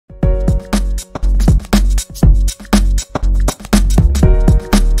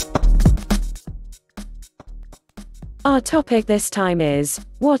Our topic this time is,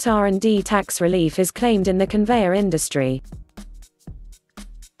 what R&D tax relief is claimed in the conveyor industry?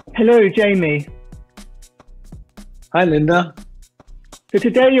 Hello, Jaime. Hi, Linda. So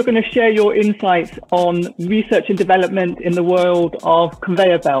today you're going to share your insights on research and development in the world of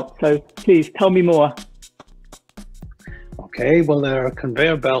conveyor belts. So please tell me more. Okay, well, there are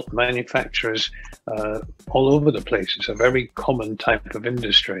conveyor belt manufacturers all over the place. It's a very common type of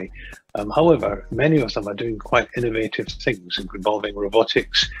industry. However, many of them are doing quite innovative things involving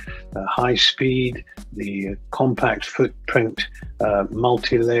robotics, high speed, the compact footprint,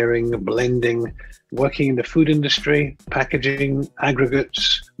 multi-layering, blending, working in the food industry, packaging,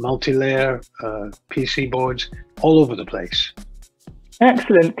 aggregates, multi-layer, PC boards, all over the place.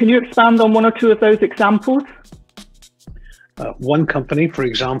 Excellent. Can you expand on one or two of those examples? One company, for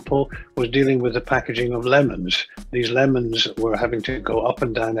example, was dealing with the packaging of lemons. These lemons were having to go up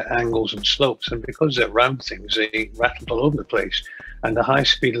and down at angles and slopes, and because they're round things, they rattled all over the place. And the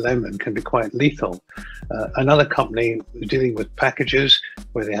high-speed lemon can be quite lethal. Another company was dealing with packages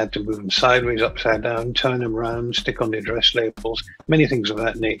where they had to move them sideways, upside down, turn them around, stick on the address labels, many things of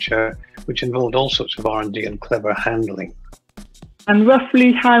that nature, which involved all sorts of R&D and clever handling. And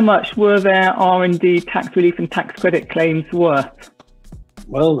roughly how much were their R&D tax relief and tax credit claims worth?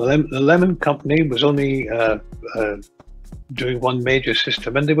 Well, the lemon company was only doing one major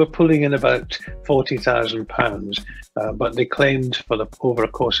system, and they were pulling in about £40,000, but they claimed for over a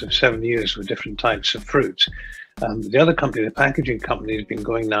course of 7 years with different types of fruits. The other company, the packaging company, has been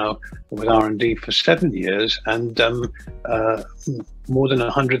going now with R&D for 7 years, and more than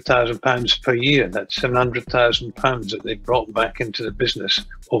 £100,000 per year. That's £700,000 that they've brought back into the business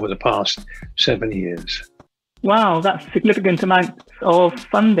over the past 7 years. Wow, that's a significant amount of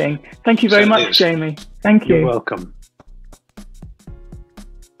funding. Thank you very much, Jaime. Thank you. You're welcome.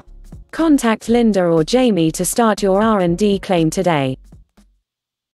 Contact Linda or Jaime to start your R&D claim today.